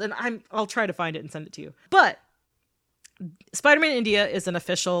wild, and I'll try to find it and send it to you. But Spider-Man India is an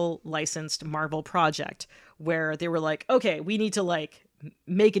official licensed Marvel project where they were like, okay, we need to like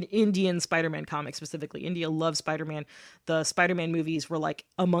make an Indian Spider-Man comic specifically. India loves Spider-Man. The Spider-Man movies were like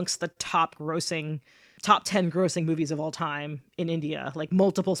amongst the top 10 grossing movies of all time in India. Like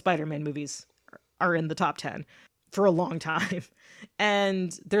multiple Spider-Man movies are in the top 10 for a long time.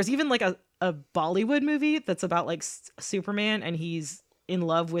 And there's even like a Bollywood movie that's about like Superman, and he's in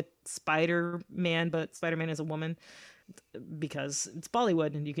love with Spider-Man, but Spider-Man is a woman because it's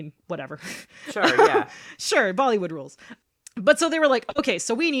Bollywood and you can whatever. Sure, yeah. Sure, Bollywood rules. But so they were like, okay,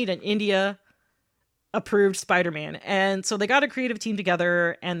 so we need an India approved Spider-Man. And so they got a creative team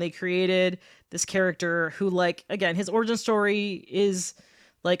together and they created this character who, like, again, his origin story is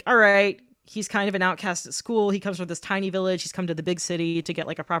like, all right, he's kind of an outcast at school. He comes from this tiny village. He's come to the big city to get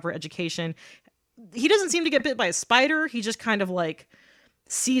like a proper education. He doesn't seem to get bit by a spider. He just kind of like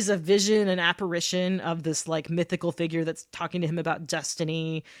sees a vision, an apparition of this like mythical figure that's talking to him about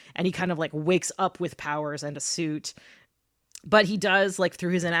destiny. And he kind of like wakes up with powers and a suit. But he does, like,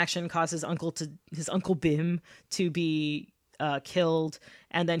 through his inaction, cause his uncle Bim to be killed.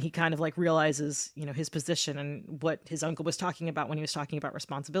 And then he kind of like realizes, you know, his position and what his uncle was talking about when he was talking about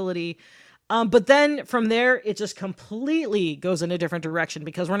responsibility. But then from there, it just completely goes in a different direction,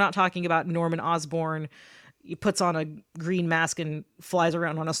 because we're not talking about Norman Osborn. He puts on a green mask and flies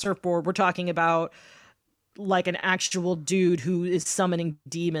around on a surfboard. We're talking about like an actual dude who is summoning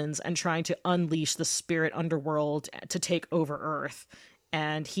demons and trying to unleash the spirit underworld to take over Earth.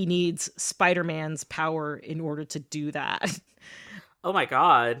 And he needs Spider-Man's power in order to do that. Oh my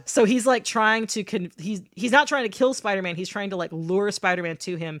god. So he's like trying to he's not trying to kill Spider-Man. He's trying to like lure Spider-Man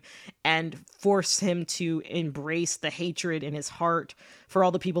to him and force him to embrace the hatred in his heart for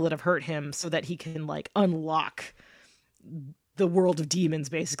all the people that have hurt him, so that he can like unlock the world of demons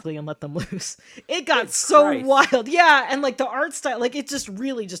basically and let them loose. It got wild. Yeah, and like the art style, like it just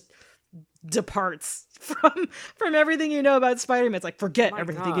really just departs from everything you know about Spider-Man. It's like, forget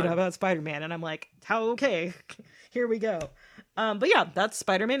everything you know about Spider-Man. And I'm like, how okay. Here we go. But yeah, that's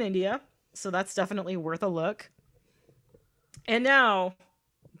Spider-Man India. So that's definitely worth a look. And now,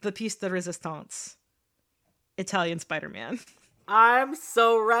 the piece de resistance. Italian Spider-Man. I'm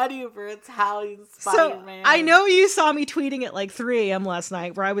so ready for Italian Spider-Man. So, I know you saw me tweeting at like 3 a.m. last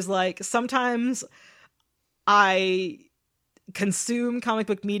night, where I was like, sometimes I consume comic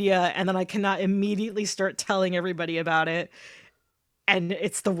book media and then I cannot immediately start telling everybody about it. And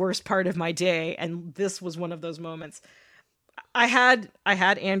it's the worst part of my day. And this was one of those moments. I had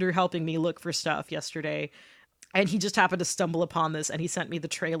Andrew helping me look for stuff yesterday, and he just happened to stumble upon this, and he sent me the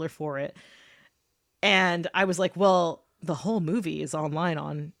trailer for it. And I was like, well, the whole movie is online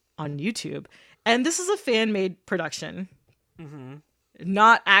on YouTube. And this is a fan-made production. Mm-hmm.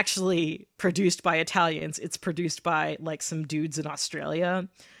 Not actually produced by Italians. It's produced by like some dudes in Australia.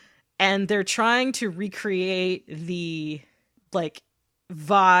 And they're trying to recreate the like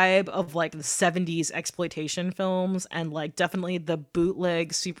vibe of like the 70s exploitation films, and like definitely the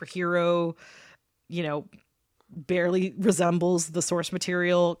bootleg superhero, you know, barely resembles the source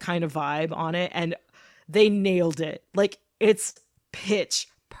material kind of vibe on it. And they nailed it. Like, it's pitch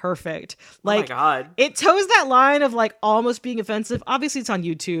perfect. Like, oh my god, it toes that line of like almost being offensive. Obviously it's on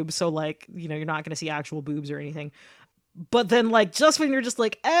YouTube, so like, you know, you're not going to see actual boobs or anything. But then like just when you're just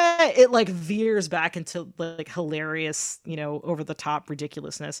like, it like veers back into like hilarious, you know, over the top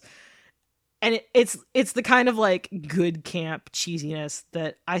ridiculousness. And it's the kind of like good camp cheesiness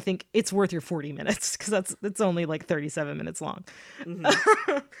that I think it's worth your 40 minutes, because it's only like 37 minutes long.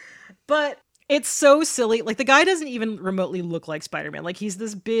 Mm-hmm. But it's so silly. Like, the guy doesn't even remotely look like Spider-Man. Like, he's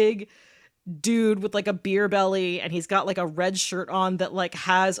this big dude with like a beer belly, and he's got like a red shirt on that like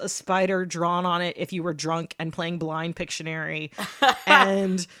has a spider drawn on it if you were drunk and playing blind Pictionary.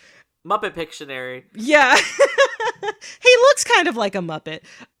 And Muppet Pictionary. Yeah. He looks kind of like a Muppet.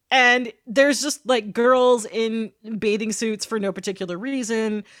 And there's just like girls in bathing suits for no particular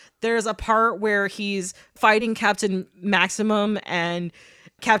reason. There's a part where he's fighting Captain Maximum, and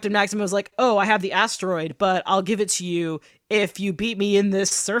Captain Maximum is like, oh, I have the asteroid, but I'll give it to you if you beat me in this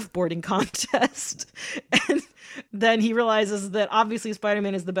surfboarding contest. And then he realizes that obviously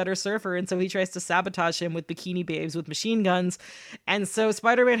Spider-Man is the better surfer, and so he tries to sabotage him with bikini babes with machine guns. And so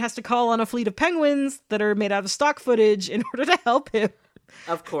Spider-Man has to call on a fleet of penguins that are made out of stock footage in order to help him.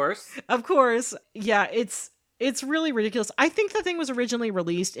 Of course. Of course. Yeah, it's really ridiculous. I think the thing was originally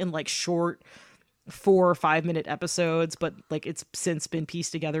released in like short 4 or 5 minute episodes, but like it's since been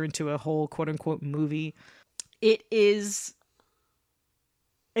pieced together into a whole quote unquote movie. It is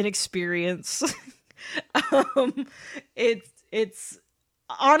an experience. It's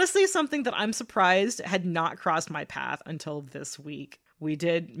honestly something that I'm surprised had not crossed my path until this week. We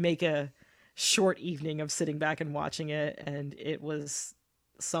did make a short evening of sitting back and watching it, and it was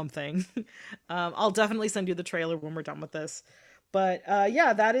something. I'll definitely send you the trailer when we're done with this. But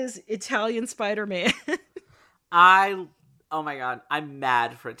yeah, that is Italian Spider-Man. Oh my god, I'm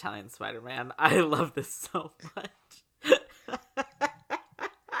mad for Italian Spider-Man. I love this so much.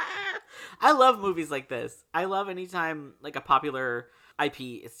 I love movies like this. I love anytime like a popular IP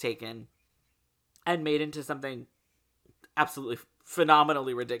is taken and made into something absolutely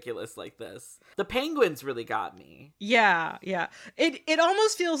phenomenally ridiculous like this. The Penguins really got me. Yeah. It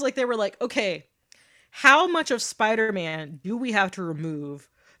almost feels like they were like, okay, how much of Spider-Man do we have to remove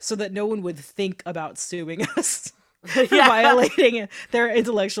so that no one would think about suing us for violating their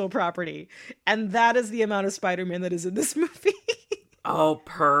intellectual property? And that is the amount of Spider-Man that is in this movie. Oh,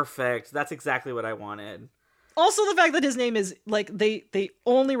 perfect. That's exactly what I wanted. Also, the fact that his name is, like, they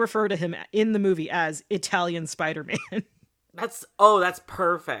only refer to him in the movie as Italian Spider-Man. That's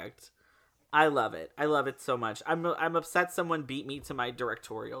perfect. I love it. I love it so much. I'm upset someone beat me to my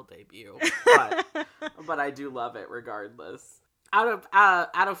directorial debut, but I do love it regardless. Out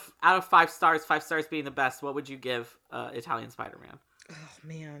of 5 stars, 5 stars being the best, what would you give Italian Spider-Man? Oh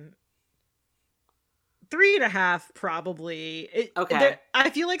man, 3.5 probably. Okay. I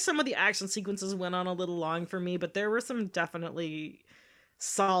feel like some of the action sequences went on a little long for me, but there were some definitely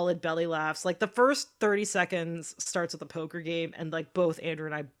solid belly laughs. Like the first 30 seconds starts with a poker game, and like both Andrew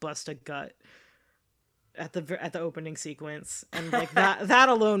and I bust a gut at the opening sequence, and like that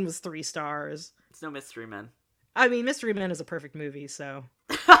alone was 3 stars. It's no mystery, man. I mean, Mystery Men is a perfect movie, so.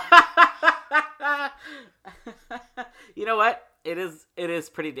 You know what? It is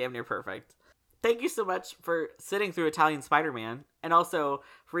pretty damn near perfect. Thank you so much for sitting through Italian Spider-Man and also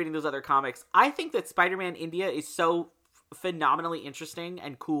for reading those other comics. I think that Spider-Man India is so phenomenally interesting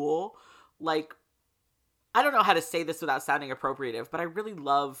and cool. Like, I don't know how to say this without sounding appropriative, but I really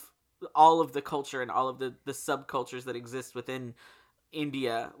love all of the culture and all of the subcultures that exist within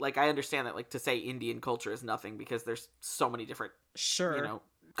India. Like, I understand that, like, to say Indian culture is nothing because there's so many different,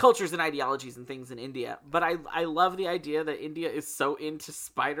 cultures and ideologies and things in India. But I love the idea that India is so into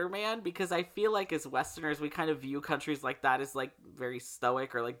Spider-Man, because I feel like as Westerners, we kind of view countries like that as, like, very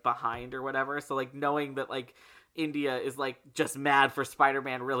stoic or, like, behind or whatever. So, like, knowing that, like, India is, like, just mad for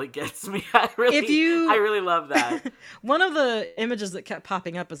Spider-Man really gets me. I really love that. One of the images that kept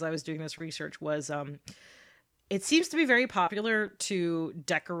popping up as I was doing this research was, it seems to be very popular to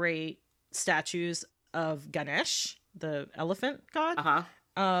decorate statues of Ganesh, the elephant god,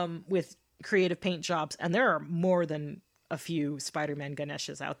 with creative paint jobs. And there are more than a few Spider-Man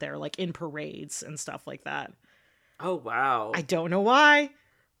Ganeshas out there, like in parades and stuff like that. Oh, wow. I don't know why.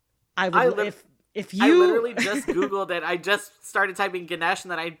 I literally just Googled it. I just started typing Ganesh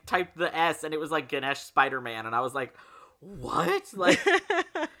and then I typed the S and it was like Ganesh Spider-Man. And I was like, what? Like,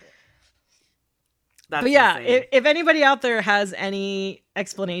 that's but yeah, insane. if anybody out there has any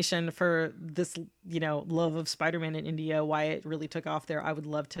explanation for this, love of Spider-Man in India, why it really took off there, I would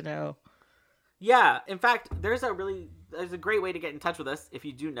love to know. Yeah, in fact, there's a great way to get in touch with us if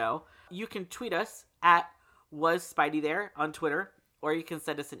you do know. You can tweet us at @WasSpideyThere on Twitter, or you can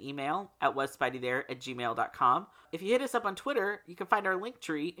send us an email at wasspideythere@gmail.com. If you hit us up on Twitter, you can find our link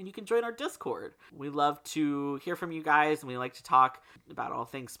tree and you can join our Discord. We love to hear from you guys and we like to talk about all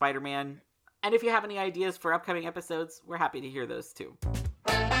things Spider-Man. And if you have any ideas for upcoming episodes, we're happy to hear those too.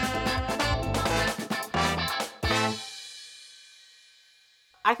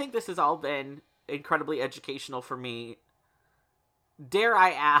 I think this has all been incredibly educational for me. Dare I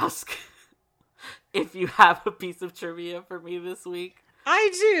ask if you have a piece of trivia for me this week?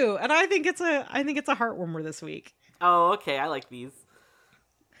 I do, and I think it's a heartwarmer this week. Oh, okay, I like these.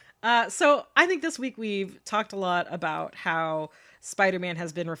 So I think this week we've talked a lot about how Spider-Man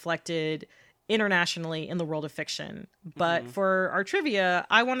has been reflected internationally in the world of fiction. But for our trivia,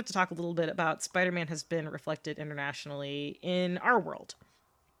 I wanted to talk a little bit about Spider-Man has been reflected internationally in our world.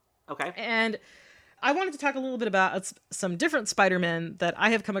 Okay. And I wanted to talk a little bit about some different Spider-Men that I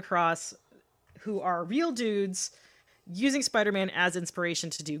have come across who are real dudes using Spider-Man as inspiration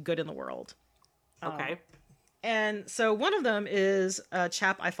to do good in the world. Okay. And so one of them is a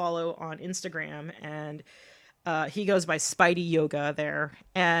chap I follow on Instagram, and he goes by Spidey Yoga there.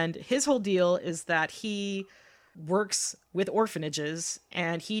 And his whole deal is that he works with orphanages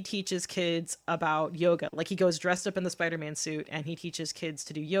and he teaches kids about yoga. Like, he goes dressed up in the Spider-Man suit and he teaches kids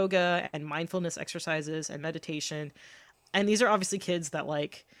to do yoga and mindfulness exercises and meditation. And these are obviously kids that,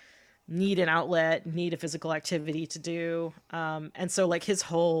 like, need an outlet, need a physical activity to do. And so, like, his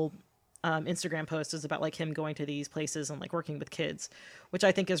whole Instagram post is about, like, him going to these places and, like, working with kids, which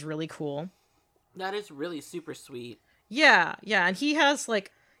I think is really cool. That is really super sweet. Yeah. And he has,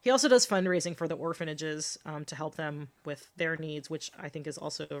 like, he also does fundraising for the orphanages to help them with their needs, which I think is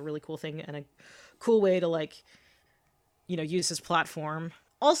also a really cool thing and a cool way to, like, use his platform.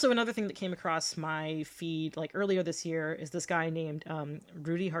 Also, another thing that came across my feed, like, earlier this year is this guy named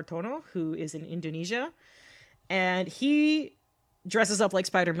Rudy Hartono, who is in Indonesia. And he dresses up like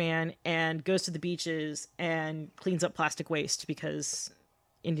Spider-Man and goes to the beaches and cleans up plastic waste because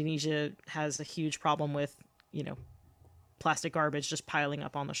Indonesia has a huge problem with, plastic garbage just piling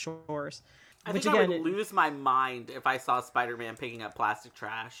up on the shores. I would lose my mind if I saw Spider-Man picking up plastic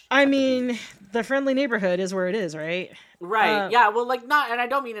trash. I mean, the friendly neighborhood is where it is, right? Right. Yeah, well, like, not, and I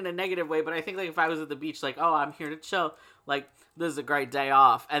don't mean in a negative way, but I think, like, if I was at the beach, like, oh, I'm here to chill, like, this is a great day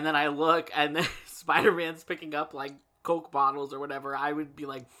off, and then I look, and then Spider-Man's picking up, like, Coke bottles or whatever, I would be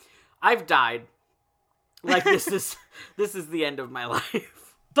like, I've died. Like, this is the end of my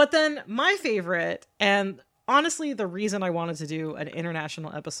life. But then my favorite, and honestly, the reason I wanted to do an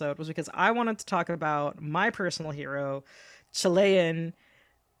international episode was because I wanted to talk about my personal hero, Chilean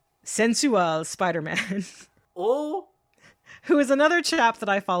sensual Spider-Man. Oh! Who is another chap that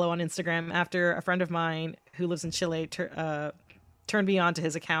I follow on Instagram after a friend of mine who lives in Chile turned me on to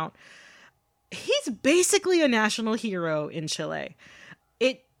his account. He's basically a national hero in Chile.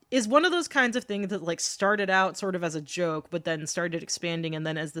 It is one of those kinds of things that, like, started out sort of as a joke, but then started expanding. And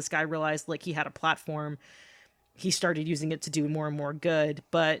then as this guy realized, like, he had a platform, he started using it to do more and more good.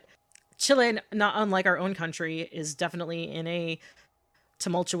 But Chile, not unlike our own country, is definitely in a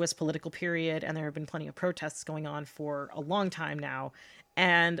tumultuous political period, and there have been plenty of protests going on for a long time now.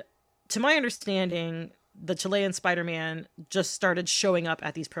 And to my understanding, the Chilean Spider-Man just started showing up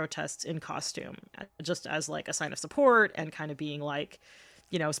at these protests in costume, just as like a sign of support and kind of being like,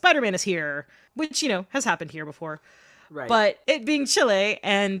 Spider-Man is here, which, has happened here before. Right. But it being Chile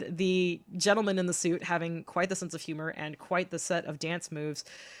and the gentleman in the suit having quite the sense of humor and quite the set of dance moves,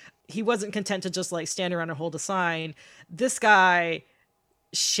 he wasn't content to just like stand around and hold a sign. This guy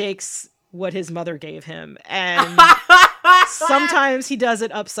shakes what his mother gave him, and sometimes he does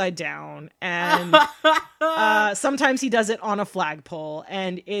it upside down, and sometimes he does it on a flagpole,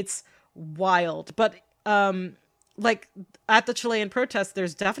 and it's wild. But like at the Chilean protests,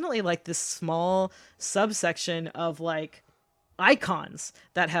 there's definitely like this small subsection of like icons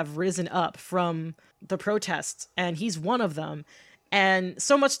that have risen up from the protests, and he's one of them. And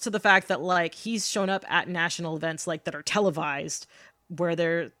so much to the fact that like he's shown up at national events like that are televised, where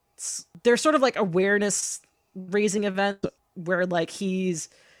they're sort of like awareness raising events where like he's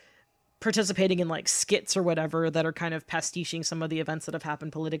participating in like skits or whatever that are kind of pastiching some of the events that have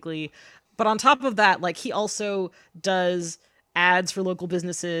happened politically. But on top of that, like he also does ads for local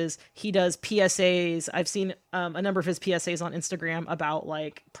businesses. He does PSAs. I've seen a number of his PSAs on Instagram about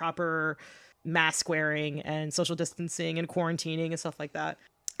like proper mask wearing and social distancing and quarantining and stuff like that.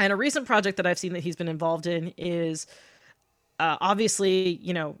 And a recent project that I've seen that he's been involved in is obviously,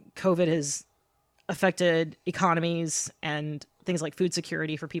 COVID has affected economies and things like food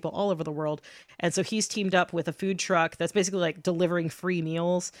security for people all over the world. And so he's teamed up with a food truck that's basically like delivering free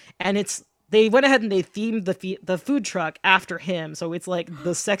meals. And they went ahead and they themed the food truck after him. So it's like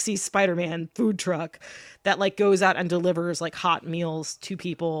the sexy Spider-Man food truck that like goes out and delivers like hot meals to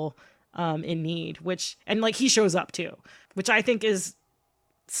people in need, and like he shows up too, which I think is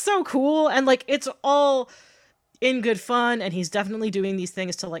so cool. And like it's all in good fun, and he's definitely doing these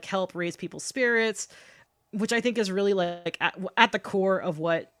things to like help raise people's spirits, which I think is really like at the core of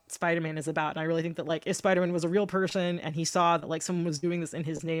what Spider-Man is about. And I really think that like if Spider-Man was a real person and he saw that like someone was doing this in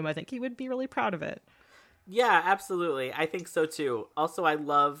his name, I think he would be really proud of it. Yeah, absolutely. I think so too. Also, I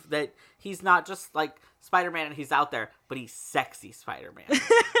love that he's not just like Spider-Man and he's out there, but he's sexy Spider-Man.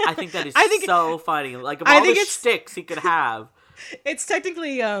 I think that is so funny. Like of all the shticks he could have. It's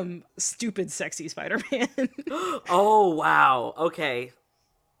technically stupid sexy Spider-Man. Oh, wow. Okay.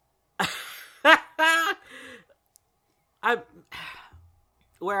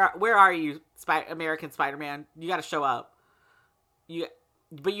 Where are you, American Spider-Man? You got to show up.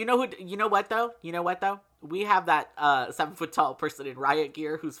 But you know what though? We have that 7-foot tall person in riot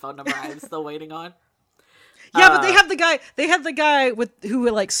gear whose phone number I'm still waiting on. Yeah, but they have the guy who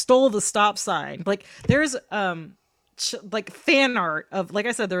like stole the stop sign. Like there's like fan art of, like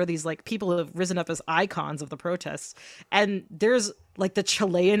I said, there are these like people who have risen up as icons of the protests, and there's like the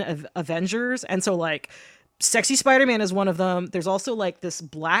Chilean Avengers, and so like sexy Spider-Man is one of them. There's also like this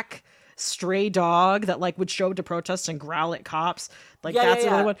black stray dog that like would show up to protests and growl at cops. Like that's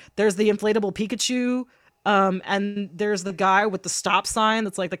another one. There's the inflatable Pikachu, and there's the guy with the stop sign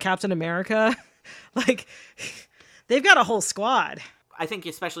that's like the Captain America. Like they've got a whole squad. I think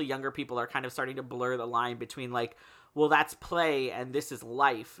especially younger people are kind of starting to blur the line between like, well, that's play and this is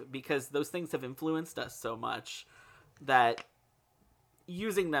life, because those things have influenced us so much that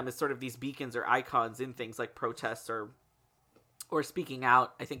using them as sort of these beacons or icons in things like protests or speaking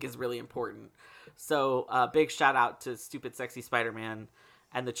out, I think is really important. So big shout out to Stupid Sexy Spider-Man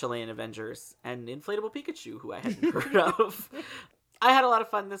and the Chilean Avengers and Inflatable Pikachu, who I hadn't heard of. I had a lot of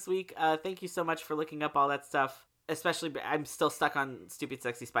fun this week. Thank you so much for looking up all that stuff. Especially, I'm still stuck on Stupid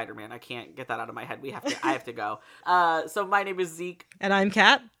Sexy Spider-Man. I can't get that out of my head. I have to go. So my name is Zeke. And I'm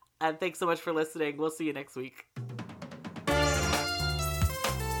Kat. And thanks so much for listening. We'll see you next week.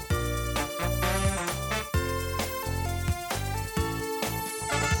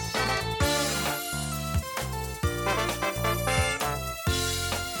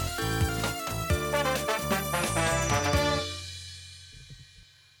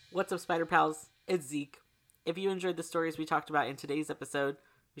 What's up, Spider Pals? It's Zeke. If you enjoyed the stories we talked about in today's episode,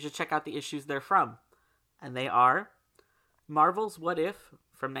 you should check out the issues they're from. And they are Marvel's What If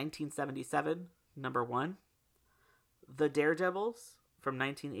from 1977, number 1. The Daredevils from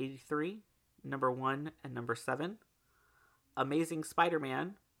 1983, number 1 and number 7. Amazing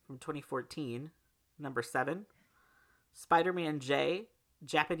Spider-Man from 2014, number 7. Spider-Man J,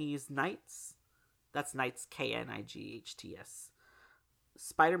 Japanese Knights. That's Knights, Knights.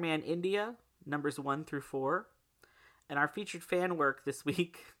 Spider-Man India, numbers 1 through 4. And our featured fan work this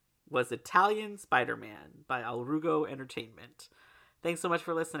week was Italian Spider-Man by Alrugo Entertainment. Thanks so much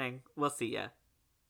for listening. We'll see ya.